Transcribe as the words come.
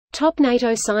Top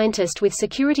NATO scientist with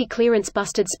security clearance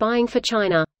busted spying for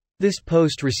China. This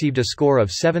post received a score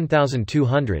of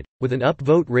 7,200, with an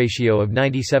upvote ratio of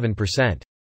 97%.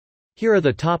 Here are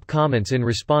the top comments in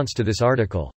response to this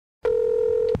article.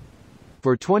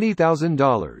 For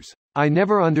 $20,000. I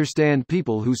never understand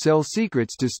people who sell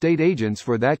secrets to state agents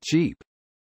for that cheap.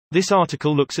 This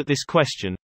article looks at this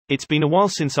question. It's been a while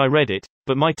since I read it,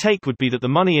 but my take would be that the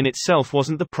money in itself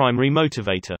wasn't the primary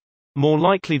motivator. More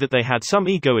likely that they had some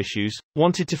ego issues,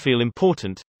 wanted to feel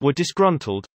important, were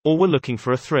disgruntled, or were looking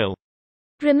for a thrill.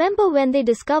 Remember when they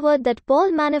discovered that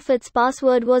Paul Manafort's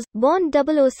password was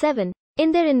Bond007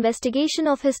 in their investigation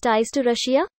of his ties to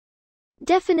Russia?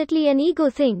 Definitely an ego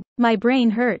thing. My brain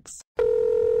hurts.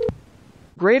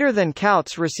 Greater than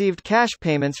Kautz received cash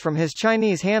payments from his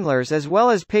Chinese handlers as well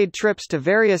as paid trips to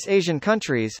various Asian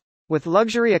countries, with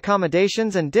luxury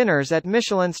accommodations and dinners at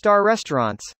Michelin star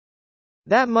restaurants.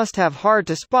 That must have hard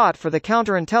to spot for the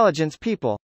counterintelligence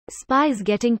people. Spies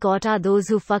getting caught are those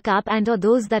who fuck up and or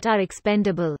those that are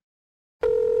expendable.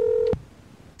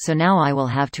 So now I will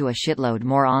have to a shitload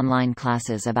more online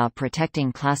classes about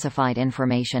protecting classified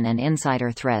information and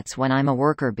insider threats when I'm a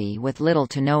worker bee with little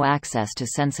to no access to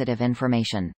sensitive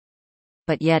information.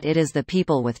 But yet it is the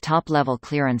people with top-level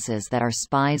clearances that are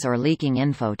spies or leaking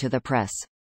info to the press.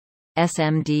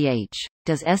 SMDH.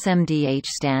 Does SMDH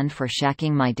stand for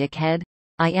shacking my dickhead?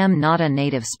 I am not a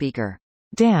native speaker.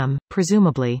 Damn,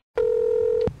 presumably.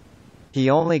 He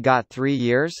only got 3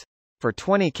 years? For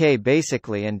 $20K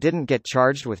basically and didn't get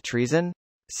charged with treason?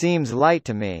 Seems light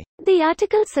to me. The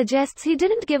article suggests he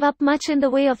didn't give up much in the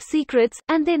way of secrets,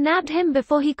 and they nabbed him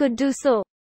before he could do so.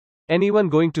 Anyone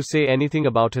going to say anything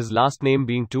about his last name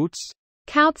being Toots?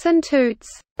 Kautz and Toots.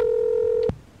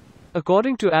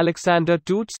 According to Alexander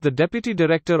Toots, the deputy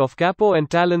director of Capo and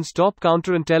Talon's top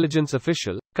counterintelligence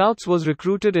official, Kautz was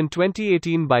recruited in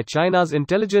 2018 by China's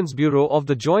Intelligence Bureau of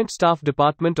the Joint Staff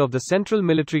Department of the Central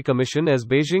Military Commission, as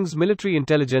Beijing's military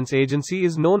intelligence agency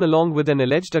is known, along with an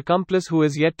alleged accomplice who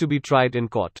is yet to be tried in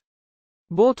court.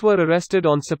 Both were arrested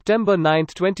on September 9,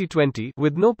 2020,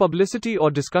 with no publicity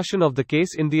or discussion of the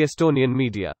case in the Estonian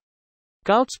media.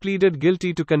 Kautz pleaded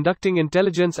guilty to conducting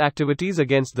intelligence activities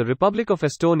against the Republic of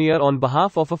Estonia on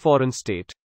behalf of a foreign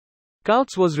state.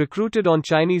 Kautz was recruited on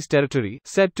Chinese territory,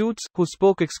 said Toots, who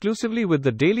spoke exclusively with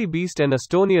the Daily Beast and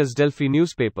Estonia's Delfi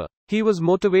newspaper. He was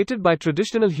motivated by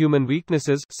traditional human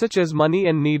weaknesses, such as money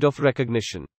and need of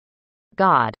recognition.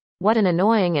 God, what an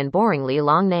annoying and boringly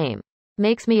long name.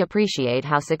 Makes me appreciate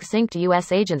how succinct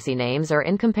US agency names are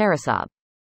in comparison.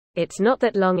 It's not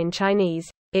that long in Chinese.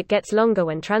 It gets longer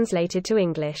when translated to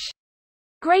English.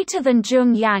 Greater than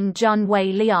Zheng Yang Jun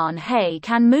Wei Lian Hei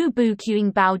Can Mu Bu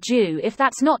Qing Bao Ju. If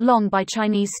that's not long by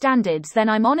Chinese standards, then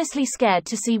I'm honestly scared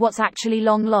to see what's actually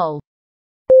long, lol.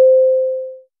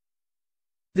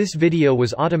 This video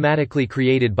was automatically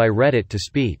created by Reddit to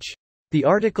speech. The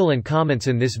article and comments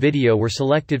in this video were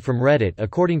selected from Reddit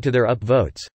according to their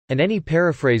upvotes, and any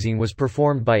paraphrasing was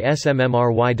performed by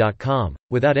smmry.com,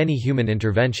 without any human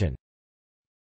intervention.